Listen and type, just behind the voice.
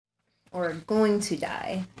Or going to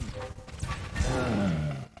die.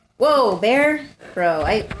 Whoa, bear? Bro,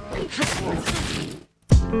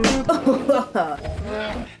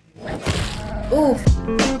 Oof.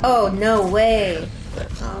 Oh, no way.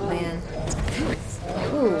 Oh, man.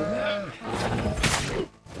 Ooh.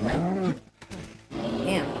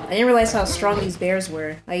 Damn. I didn't realize how strong these bears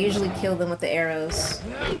were. I usually kill them with the arrows.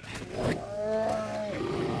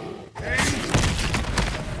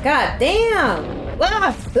 God damn!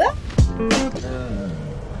 Ah!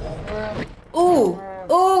 Ooh!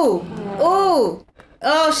 Ooh! Ooh!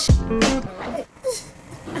 Oh, shit!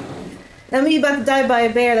 That means you about to die by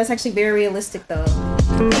a bear. That's actually very realistic, though.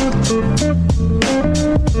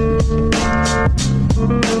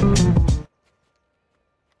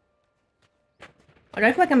 Do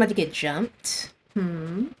I feel like I'm about to get jumped? A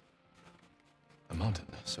mountain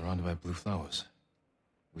surrounded by blue flowers.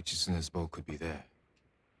 Witches in this bowl could be there.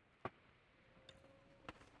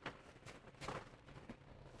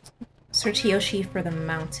 Search Yoshi for the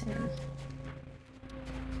mountain.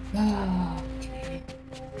 Oh, okay.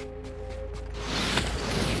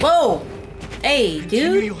 Whoa! Hey, dude!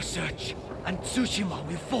 Continue your search, and Tsushima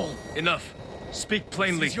will fall. Enough. Speak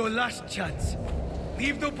plainly. This is your last chance.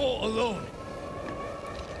 Leave the boat alone.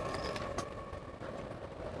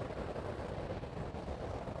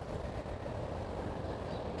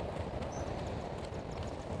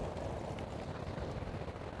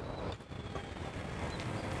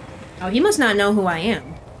 Oh, he must not know who I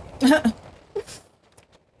am.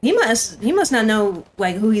 He must not know,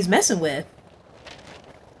 like, who he's messing with.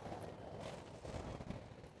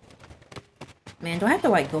 Man, do I have to,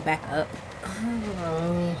 like, go back up?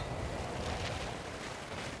 Oh.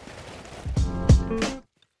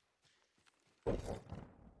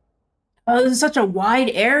 Oh, this is such a wide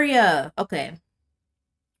area. Okay.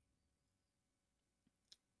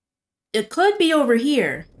 It could be over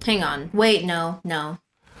here. Hang on. Wait, no.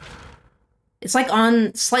 It's like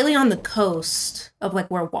slightly on the coast of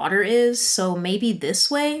like where water is, so maybe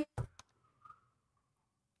this way?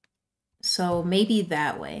 So maybe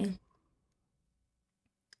that way.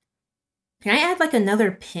 Can I add like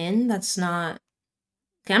another pin that's not...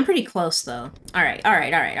 Okay, I'm pretty close though. Alright.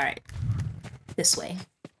 This way.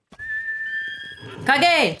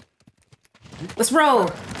 Kage! Let's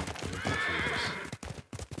roll!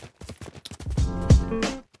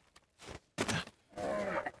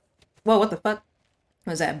 Whoa, what the fuck?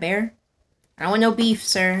 Was that a bear? I don't want no beef,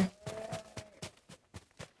 sir.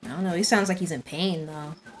 I don't know, he sounds like he's in pain,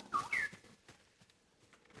 though.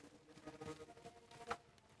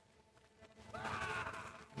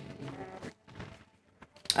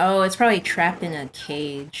 Oh, it's probably trapped in a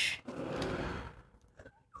cage.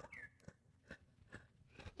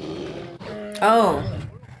 Oh.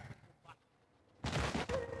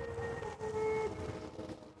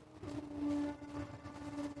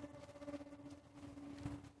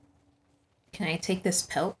 Can I take this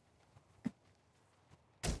pelt?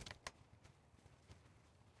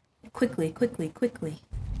 Quickly.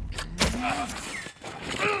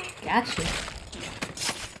 Gotcha.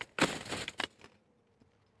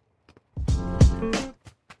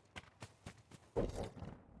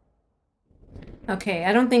 Okay,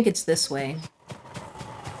 I don't think it's this way.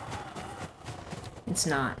 It's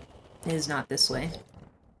not. It is not this way.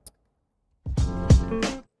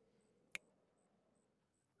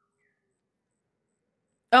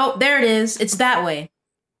 Oh, there it is. It's that way.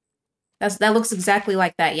 That looks exactly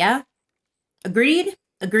like that, yeah? Agreed?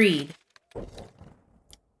 Agreed.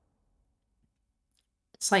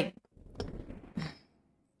 It's like...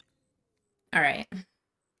 Alright.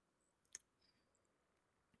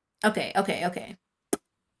 Okay.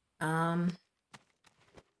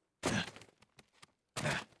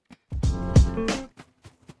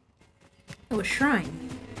 Oh, a shrine.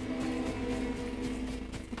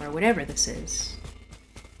 Or whatever this is.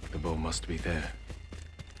 The bow must be there.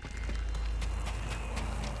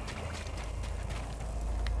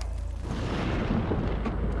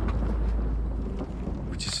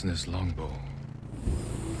 Which is in this longbow.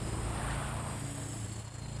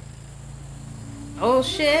 Oh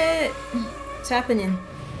shit! What's happening?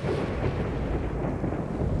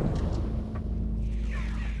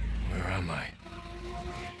 Where am I?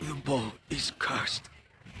 The bow is cursed.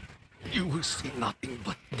 You will see nothing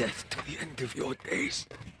but death to the end of your days.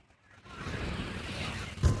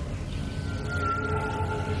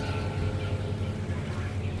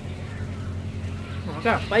 Oh, I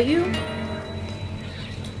gotta fight you?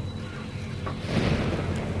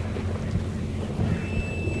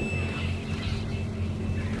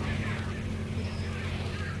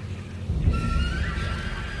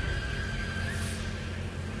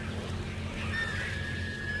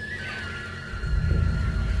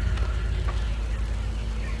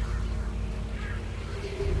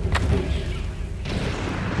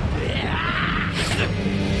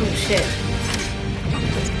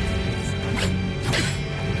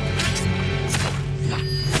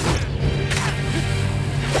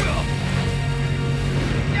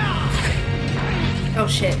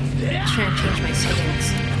 shit. I'm trying to change my stance.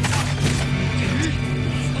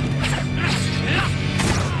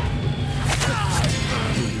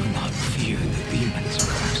 Do you not fear the demon's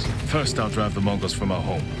curse? First, I'll drive the Mongols from our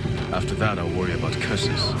home. After that, I'll worry about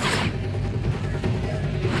curses.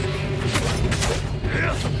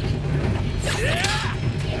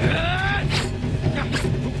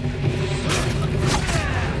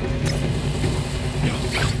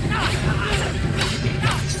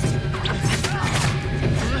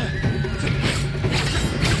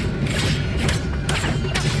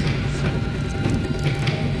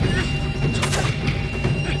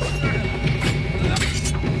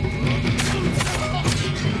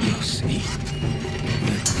 You see,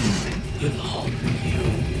 the demon will harm you.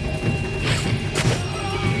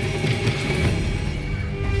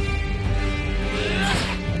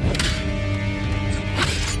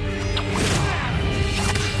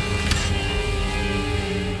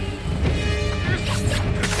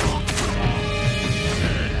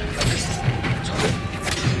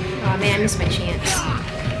 Oh man, I missed my chance.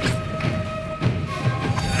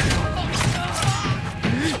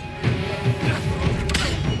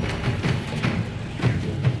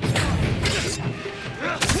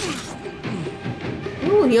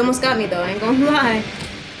 Ooh, he almost got me though, I ain't gonna lie.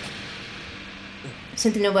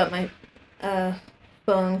 Something about my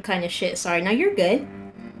phone kind of shit. Sorry, now you're good.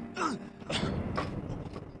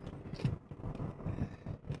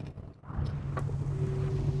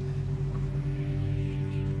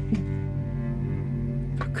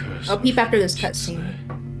 The curse. I'll peep after this cutscene.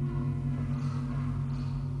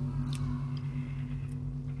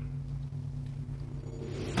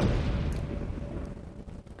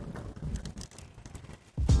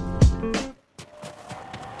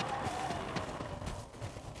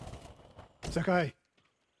 Sakai,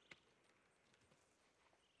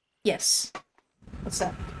 Yes. What's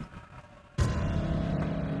up?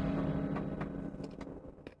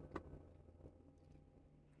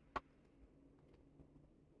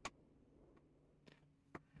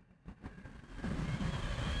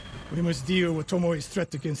 we must deal with Tomoe's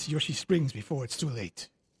threat against Yoshi Springs before it's too late.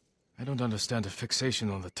 I don't understand a fixation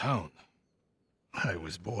on the town. I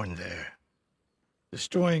was born there.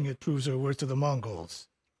 Destroying it proves our worth to the Mongols,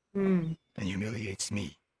 and humiliates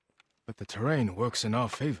me. But the terrain works in our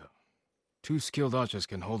favor. 2 skilled archers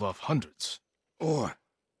can hold off hundreds. Or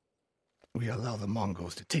we allow the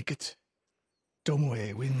Mongols to take it.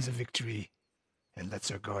 Tomoe wins a victory and lets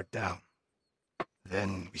her guard down.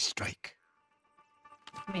 Then we strike.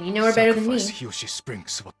 I mean, you know her better than me. Sacrifice Hiyoshi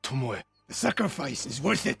Springs for Tomoe. The sacrifice is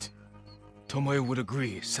worth it. Tomoe would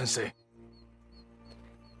agree, Sensei.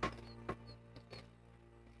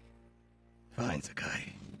 Fine,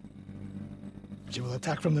 Sakai. She will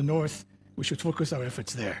attack from the north. We should focus our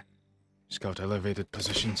efforts there. Scout elevated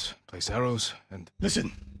positions, place arrows, and...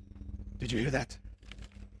 Listen. Did you hear that?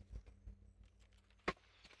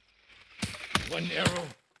 One arrow,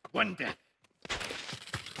 one death.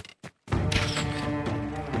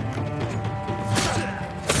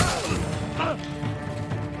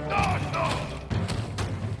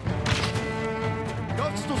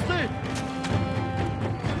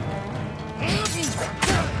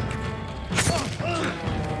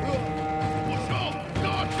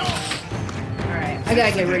 Alright, I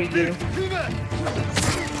gotta get rid of you.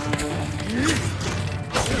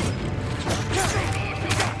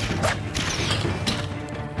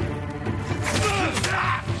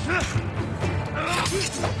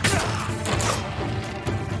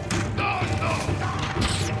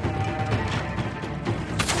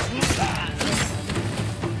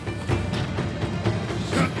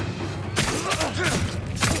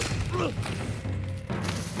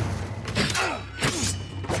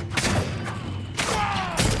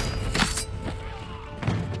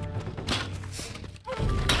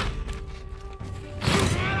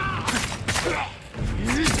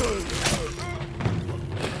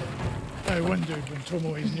 I wondered when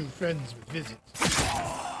Tomoe's new friends would visit.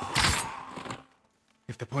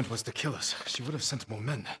 If the point was to kill us, she would have sent more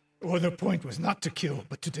men. Or the point was not to kill,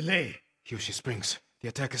 but to delay. Hiyoshi Springs. The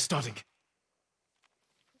attack is starting.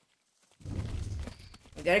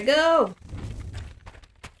 I gotta go.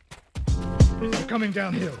 They're coming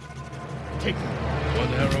downhill. Take them.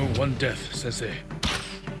 1 arrow, 1 death, Sensei.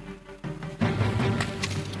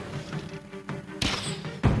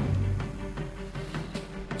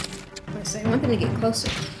 I want them to get closer.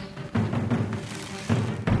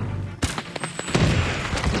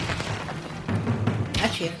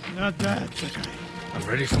 Gotcha. Not bad, Sakai. I'm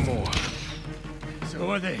ready for more. So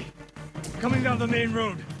are they. Coming down the main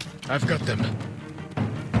road. I've got them.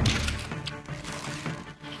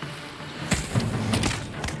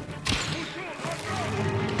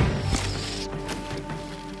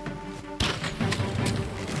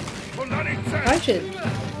 should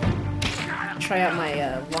try out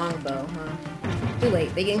my longbow, huh? Too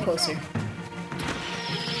late, they getting closer.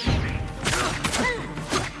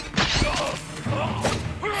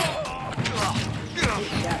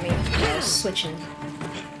 Got me. I was switching.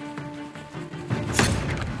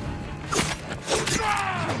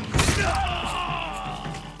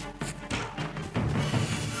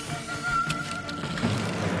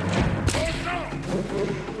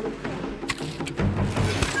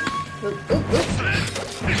 Oop, oop, oop.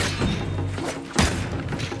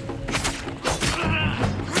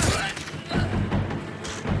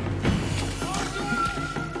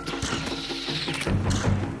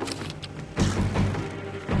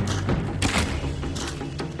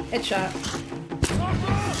 Headshot.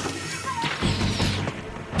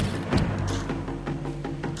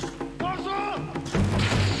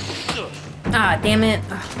 Ah, damn it.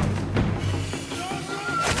 Ugh.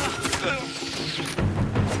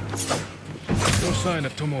 No sign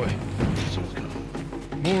of Tomoe.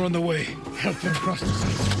 More on the way. Help them cross the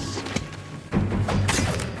sea.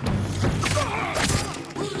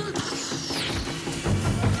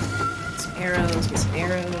 Some arrows, get some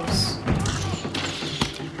arrows.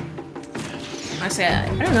 Honestly, I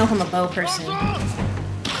don't know if I'm a bow person.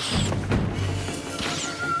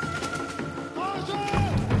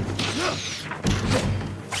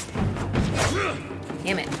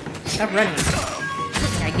 Damn it. Stop running.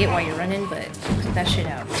 I get why you're running, but cut that shit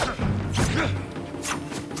out.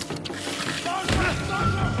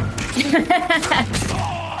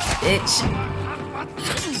 Bitch.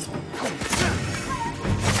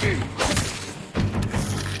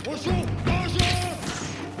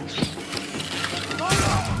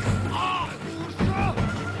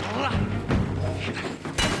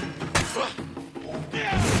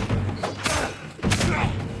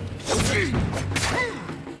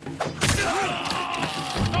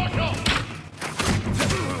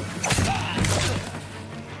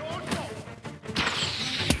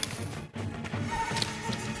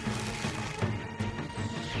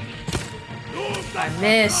 I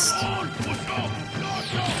missed.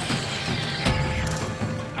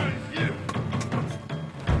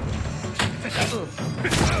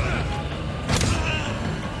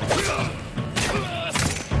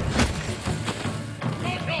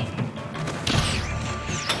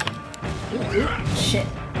 Shit.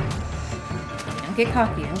 Don't get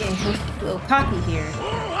cocky. I'm getting a little cocky here.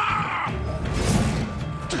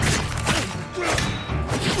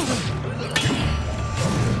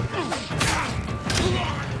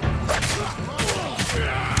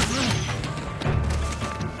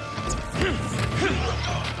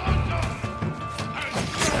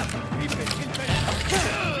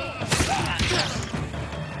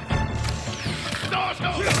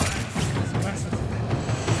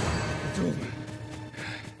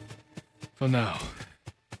 For now.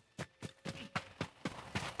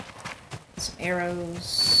 Some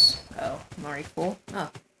arrows. Oh, I'm already full. Oh.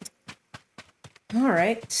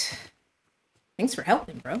 Alright. Thanks for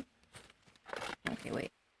helping, bro. Okay, wait.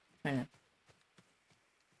 I'm trying to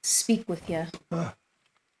speak with ya.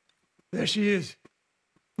 There she is,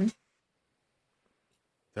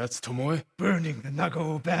 That's Tomoe? burning the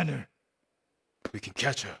Nagao banner. We can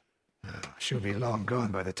catch her. She'll be long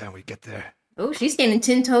gone by the time we get there. Oh, she's standing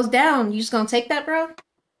 10 toes down. You just gonna take that, bro? You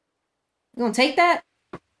gonna take that?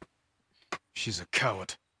 She's a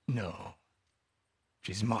coward. No.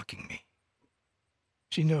 She's mocking me.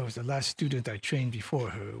 She knows the last student I trained before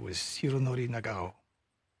her was Hironori Nagao.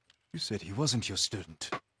 You said he wasn't your student.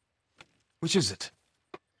 Which is it?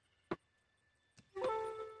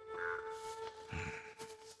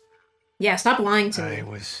 Yeah, stop lying to I me.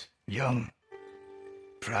 was young,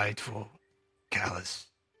 prideful, callous.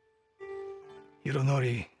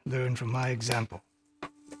 Hironori learned from my example.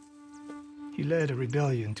 He led a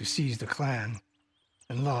rebellion to seize the clan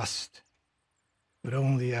and lost, but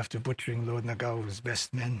only after butchering Lord Nagao's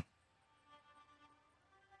best men.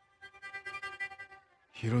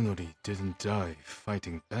 Hironori didn't die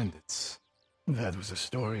fighting bandits. That was a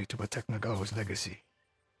story to protect Nagao's legacy.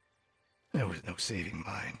 There was no saving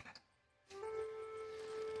mine.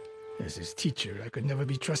 As his teacher, I could never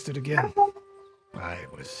be trusted again. I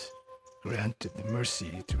was granted the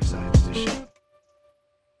mercy to resign position.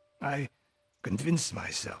 I convinced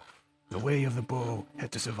myself the way of the bow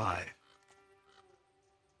had to survive.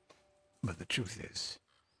 But the truth is,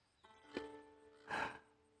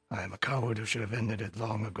 I am a coward who should have ended it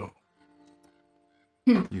long ago.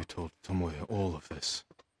 You told Tomoe all of this.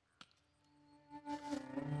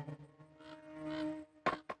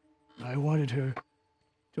 I wanted her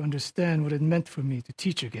to understand what it meant for me to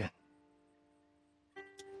teach again.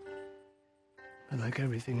 But like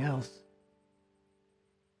everything else,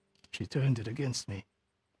 she turned it against me.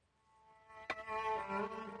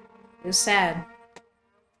 It was sad.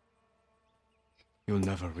 You'll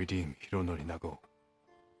never redeem Hironori Nago.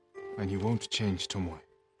 And you won't change Tomoe.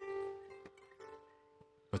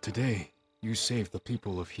 But today, you saved the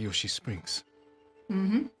people of Hiyoshi Springs.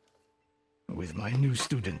 Mm-hmm. With my new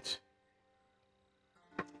student.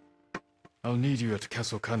 I'll need you at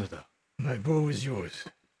Castle Canada. My bow is yours.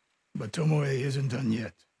 But Tomoe isn't done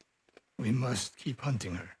yet. We must keep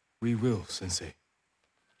hunting her. We will, Sensei.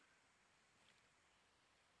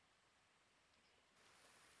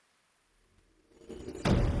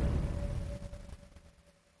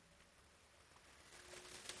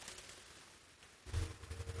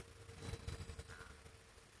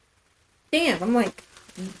 Damn, I'm like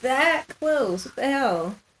that close. What the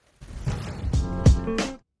hell?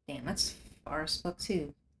 Damn, that's far as fuck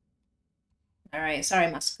too. Alright, sorry,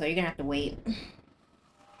 Masuko, you're gonna have to wait.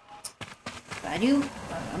 I do.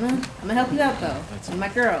 I'm gonna help you out though. You're my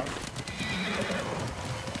girl.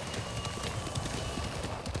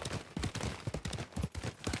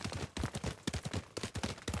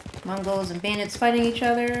 Mongols and bandits fighting each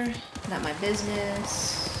other. Not my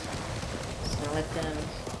business. Just gonna let them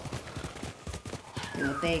do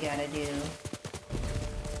what they gotta do.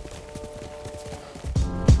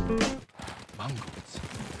 Mongols,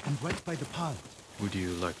 and right by the pond. Would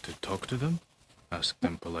you like to talk to them? Ask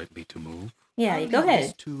them politely to move? Yeah, I'll go leave ahead.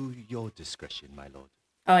 this to your discretion, my lord.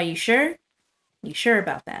 Oh, are you sure? You sure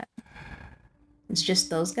about that? It's just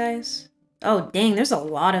those guys? Oh, dang, there's a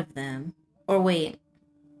lot of them. Or wait.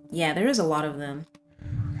 Yeah, there is a lot of them.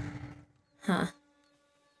 Huh.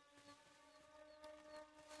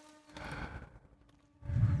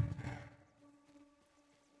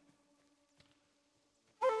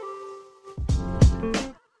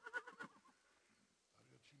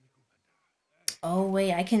 Oh,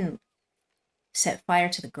 wait, I can set fire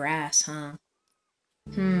to the grass, huh?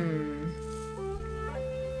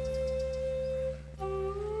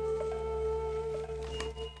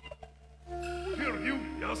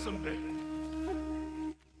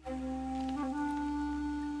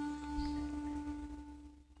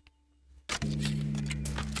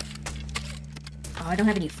 Oh, I don't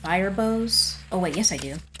have any fire bows. Oh, wait, yes I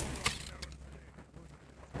do.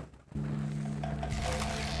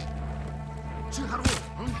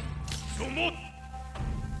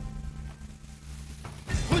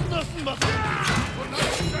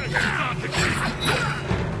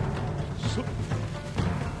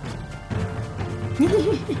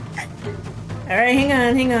 Alright, hang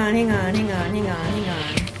on.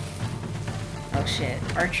 Oh shit,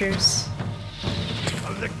 archers?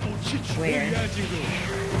 Where? Oh,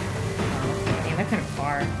 damn, they're kind of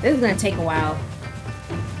far. This is gonna take a while.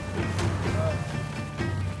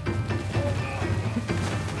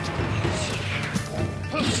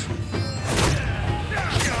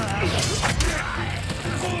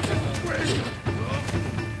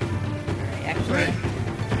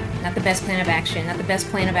 Alright, actually, not the best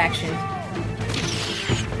plan of action.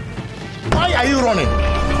 Why are you running?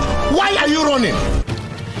 Why are you running?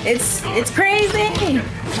 It's crazy!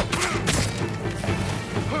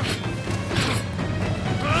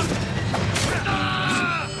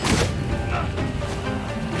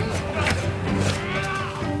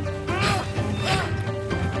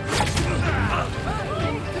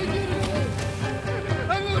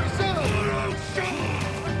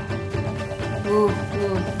 Ooh.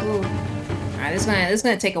 Alright, this is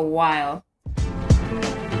gonna take a while.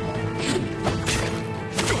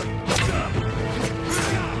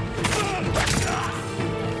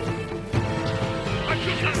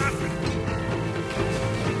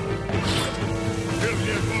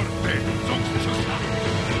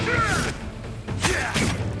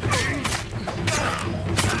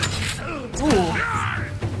 Ooh.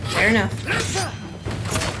 Fair enough.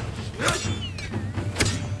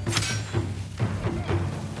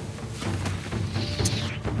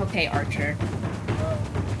 Okay, Archer.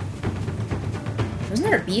 Wasn't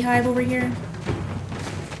there a beehive over here?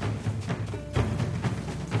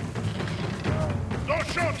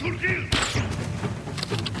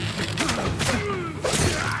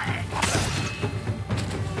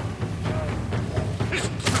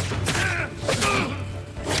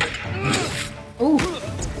 Ooh.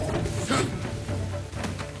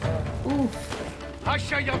 Ooh.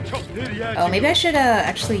 Oh, maybe I should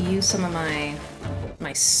actually use some of my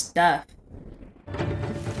stuff.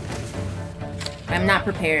 I'm not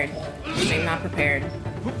prepared. I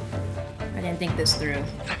didn't think this through.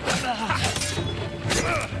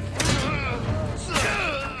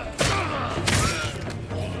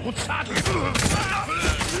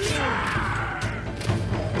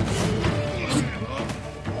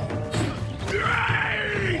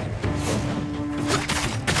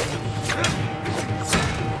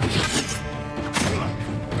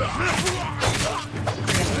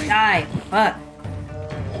 Fuck.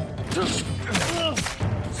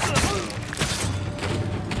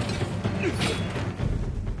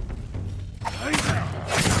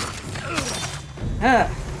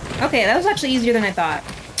 Okay, that was actually easier than I thought.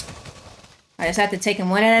 I just have to take them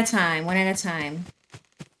one at a time, one at a time.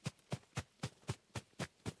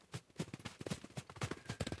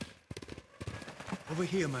 Over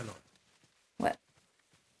here, my lord. What?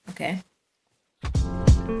 Okay.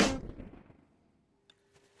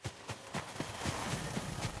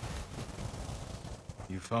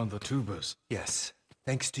 You found the tubers. Yes.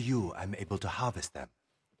 Thanks to you, I'm able to harvest them.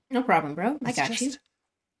 No problem, bro. I It's got you. just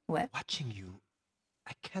What? Watching you,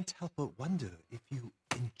 I can't help but wonder if you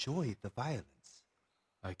enjoy the violence.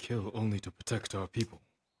 I kill only to protect our people.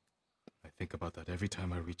 I think about that every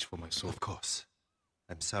time I reach for my sword. Of course.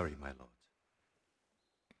 I'm sorry, my lord.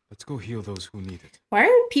 Let's go heal those who need it. Why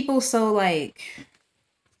are people so like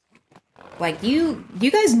you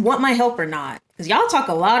guys want my help or not? Because y'all talk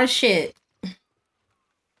a lot of shit.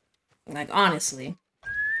 Like, honestly.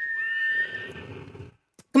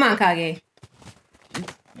 Come on, Kage.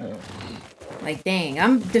 Like, dang,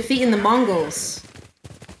 I'm defeating the Mongols.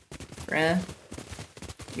 Bruh.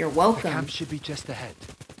 You're The welcome. camp should be just ahead.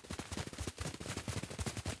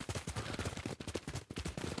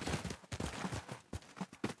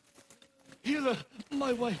 Healer,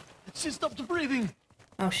 my wife, she stopped breathing.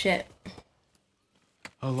 Oh, shit.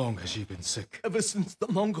 How long has she been sick? Ever since the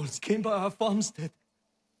Mongols came by our farmstead,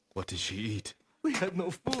 What did she eat? we had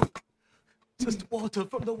no food. Just water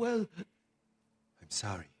from the well. I'm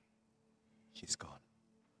sorry. She's gone.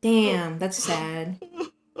 Damn, that's sad.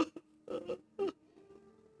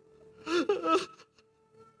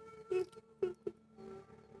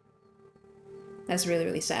 That's really,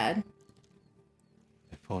 really sad.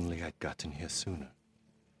 If only I'd gotten here sooner.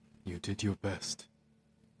 You did your best.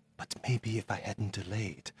 But maybe if I hadn't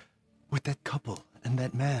delayed, with that couple and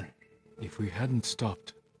that man. If we hadn't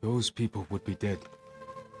stopped, those people would be dead.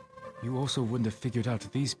 You also wouldn't have figured out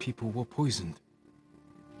these people were poisoned.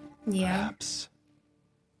 Yeah. Perhaps.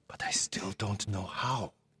 But I still don't know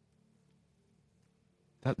how.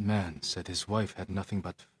 That man said his wife had nothing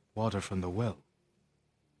but water from the well.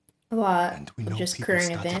 A lot And we of know just people current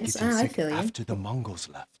started events. getting Ah, I sick feel you. after the Mongols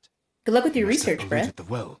left. Good luck with your Must have research, bruh. polluted the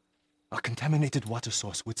well. A contaminated water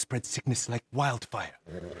source would spread sickness like wildfire.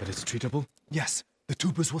 But it's treatable? Yes, the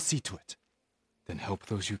tubers will see to it. Then help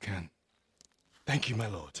those you can. Thank you, my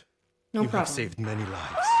lord. No you problem. have saved many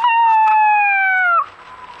lives.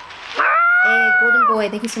 Hey, Golden Boy,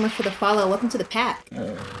 thank you so much for the follow. Welcome to the pack.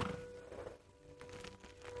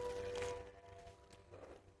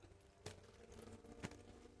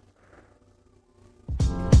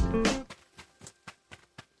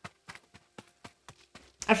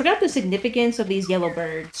 I forgot the significance of these yellow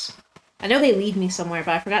birds. I know they lead me somewhere,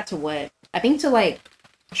 but I forgot to what. I think to, like,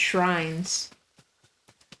 shrines.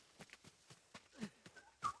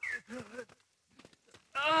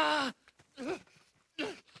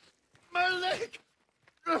 My leg!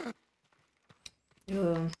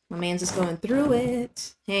 Ugh, my man's just going through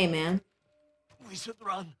it. Hey, man. We should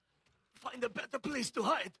run. Find a better place to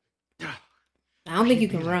hide. I don't think you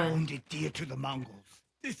can People are run. wounded dear to the Mongols.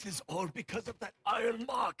 This is all because of that iron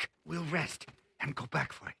mark. We'll rest and go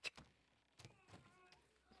back for it.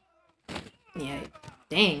 Yeah,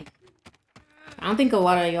 dang. I don't think a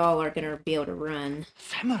lot of y'all are gonna be able to run.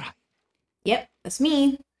 Samurai! Yep, that's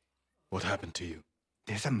me. What happened to you?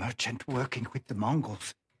 There's a merchant working with the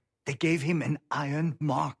Mongols. They gave him an iron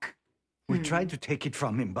mark. We tried to take it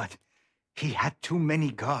from him, but he had too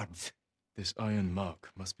many guards. This iron mark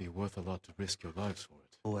must be worth a lot to risk your lives for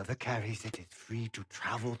it. Whoever carries it is free to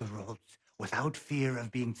travel the roads without fear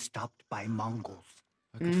of being stopped by Mongols.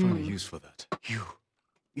 I could find a use for that.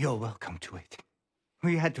 You're welcome to it.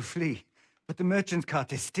 We had to flee, but the merchant's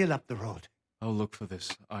cart is still up the road. I'll look for this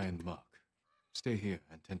iron mark. Stay here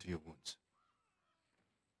and tend to your wounds.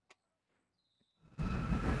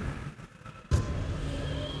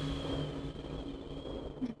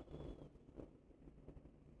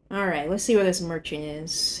 Alright, let's see where this merchant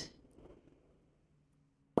is.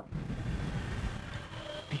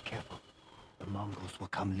 Be careful. The Mongols will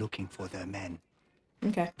come looking for their men.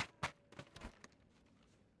 Okay.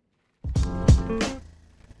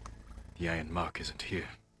 The iron mark isn't here.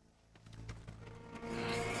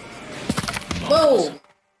 Whoa!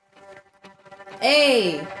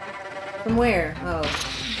 Hey! From where? Oh,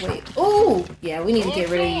 wait. Oh! Yeah, we need to get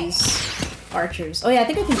rid of these archers. Oh yeah, I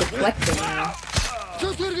think I can deflect them now.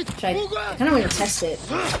 Which I kind of want to test it.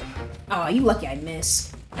 Oh, you lucky I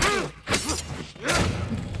missed.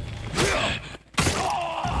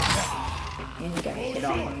 And he got hit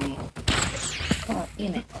on me. Oh,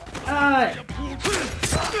 damn it.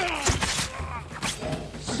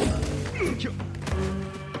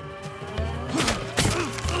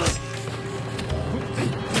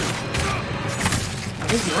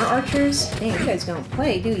 There's more archers? Dang, you guys don't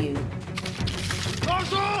play, do you?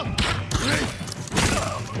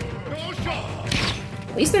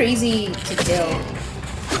 At least they're easy to kill.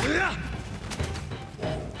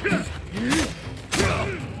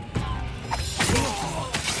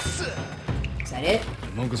 Is that it?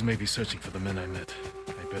 The Mongols may be searching for the men I met.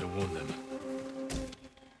 I better warn them.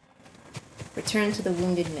 Return to the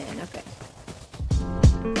wounded men. Okay.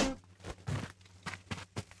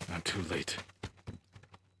 I'm too late.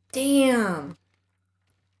 Damn.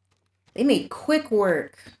 They made quick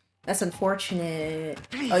work. That's unfortunate.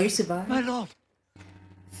 Please, oh, you survived? my lord.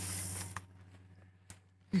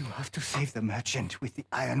 You have to save the merchant with the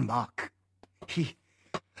iron mark. He's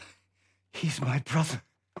my brother.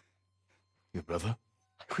 Your brother?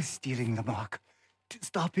 I was stealing the mark to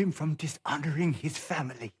stop him from dishonoring his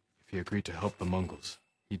family. If he agreed to help the Mongols,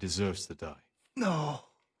 he deserves to die. No,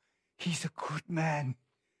 he's a good man.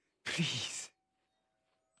 Please.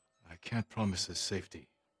 I can't promise his safety.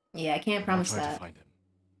 Yeah, I can't promise I'll try that. to find him.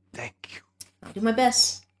 Thank you. I'll do my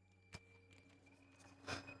best.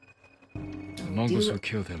 The Mongols who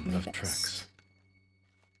killed him my left best. tracks.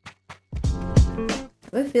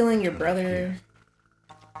 I have a feeling your brother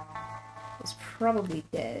is probably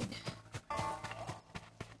dead.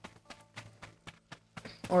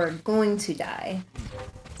 Or going to die.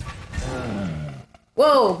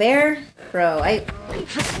 Whoa, bear? Bro,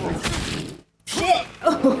 Shit!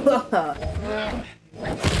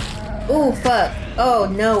 Oh, fuck. Oh,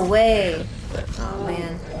 no way. Oh,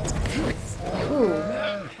 man. Ooh.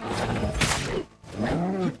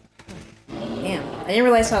 Damn. I didn't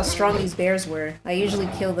realize how strong these bears were. I usually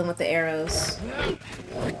kill them with the arrows.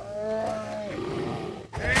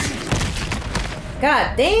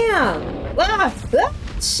 God damn! Ah,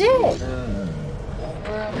 shit!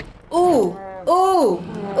 Ooh! Ooh!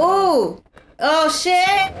 Ooh! Oh,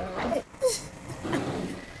 shit!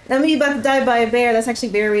 That me about to die by a bear. That's actually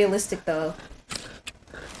very realistic, though.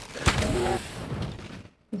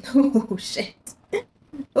 Oh, shit.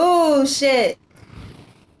 Oh, shit.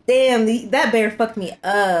 Damn, that bear fucked me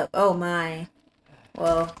up. Oh, my.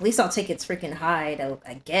 Well, at least I'll take its freaking hide,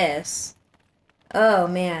 I guess. Oh,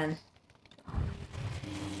 man.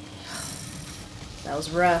 That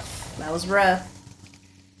was rough. That was rough.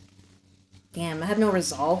 Damn, I have no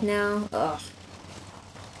resolve now? Ugh.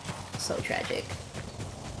 So tragic.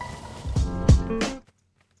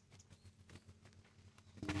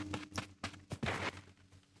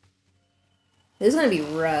 This is gonna be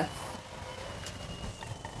rough.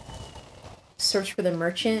 Search for the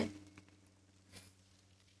merchant.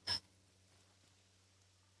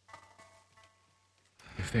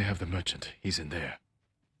 If they have the merchant, he's in there.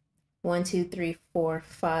 1, 2, 3, 4,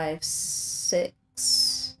 5,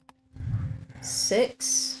 6.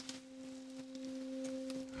 6?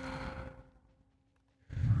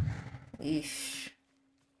 Eesh.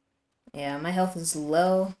 Yeah, my health is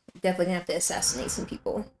low. Definitely gonna have to assassinate some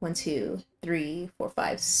people. 1, 2, 3, 4,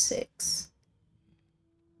 5, 6.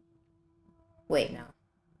 Wait, no.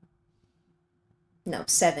 No,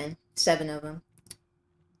 7. 7 of them.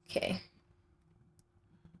 Okay.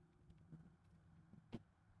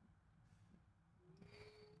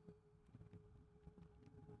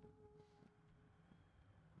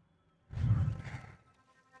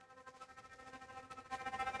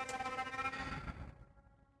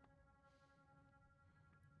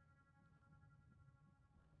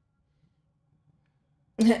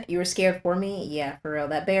 You were scared for me? Yeah, for real.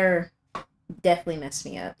 That bear definitely messed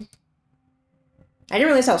me up. I didn't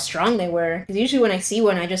realize how strong they were, because usually when I see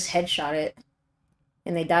one, I just headshot it,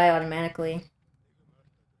 and they die automatically.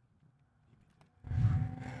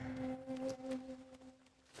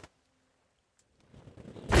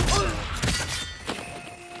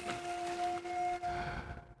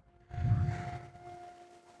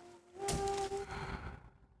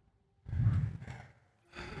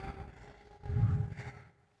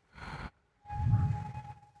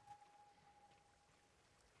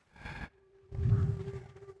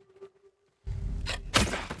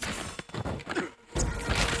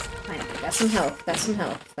 Got some health. Got some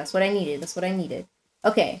health. That's what I needed. That's what I needed.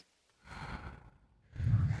 Okay.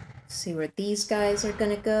 Let's see where these guys are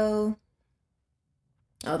gonna go.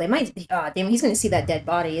 Oh, they might... Ah, damn, he's gonna see that dead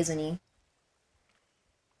body, isn't he?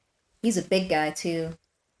 He's a big guy, too.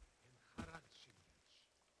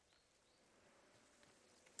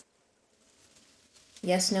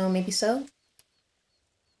 Yes, no, maybe so?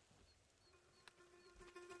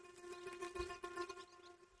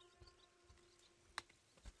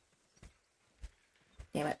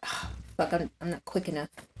 quick enough.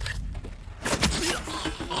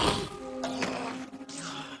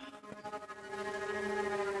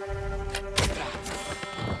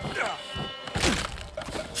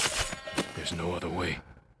 There's no other way.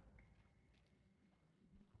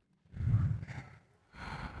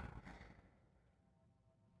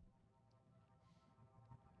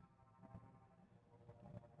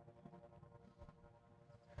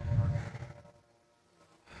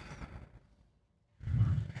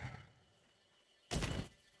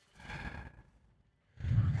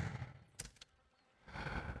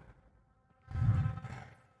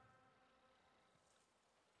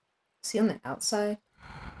 See on the outside?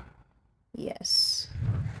 Yes.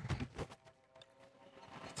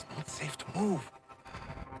 It's not safe to move.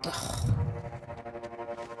 Ugh.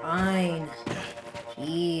 Fine.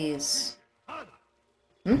 Jeez.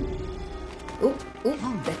 Hmm? Oop, oop.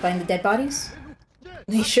 Did they find the dead bodies?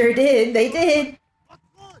 They sure did. They did.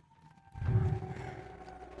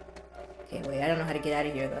 Okay, wait. I don't know how to get out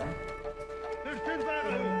of here, though.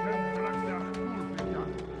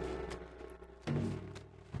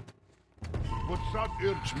 Буцаад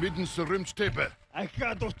ирж мэдэн сөрөмжтэйбэ.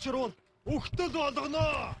 Ахаад учруул өгтөл болгоно.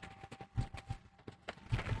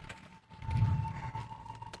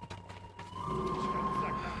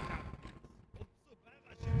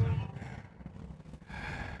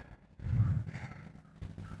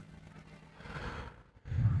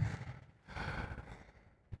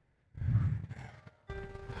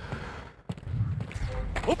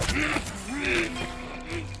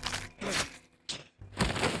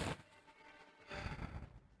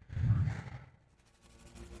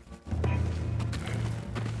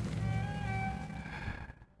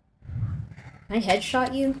 Can I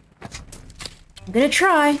headshot you? I'm gonna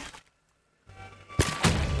try.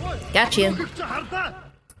 Got you.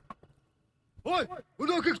 Ой,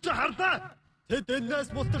 өнөөхийг чи харлаа. Тэд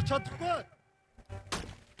энэс мултарч чадахгүй.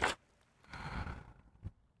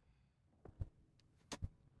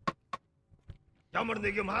 Ямар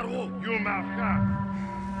нэг юм харав? Юм аахаа.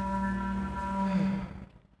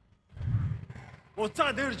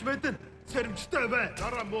 Уцаад ирж мэдэн сэрэмжтэй бай.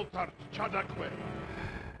 Дараа муултар чадахгүй.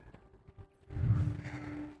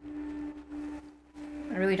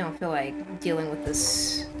 I really don't feel like dealing with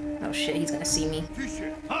this. Oh shit, he's gonna see me.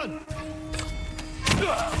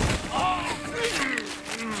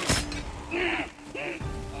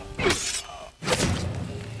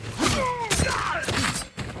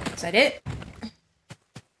 Is that it? I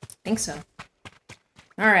think so.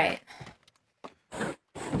 Alright.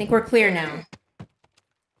 I think we're clear now.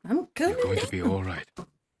 I'm good. You're going to be all right.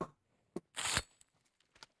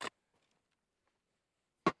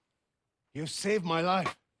 You saved my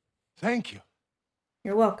life. Thank you.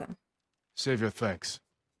 You're welcome. Save your thanks.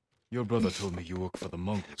 Your brother told me you work for the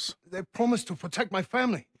Mongols. They promised to protect my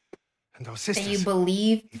family and our sisters. And you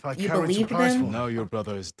believe If I you carried believed supplies them? for- Now your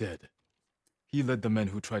brother is dead. He led the men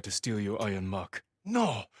who tried to steal your iron mark.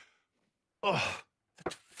 No. Oh,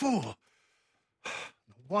 that fool.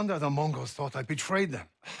 No wonder the Mongols thought I betrayed them.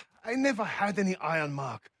 I never had any iron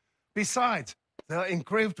mark. Besides, they're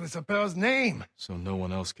engraved with the bear's name. So no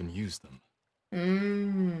one else can use them.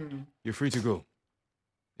 Mmm. You're free to go.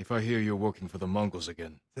 If I hear you're working for the Mongols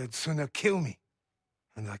again, They'd sooner kill me.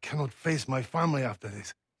 And I cannot face my family after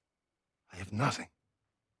this. I have nothing.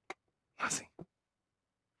 Nothing.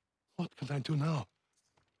 What can I do now?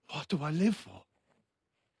 What do I live for?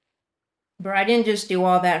 Bro, I didn't just do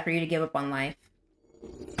all that for you to give up on life.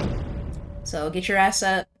 So get your ass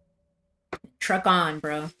up. Truck on,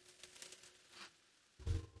 bro.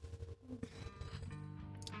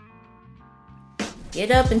 Get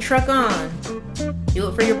up and truck on. Do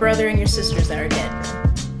it for your brother and your sisters that are dead,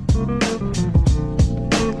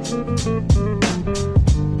 bro.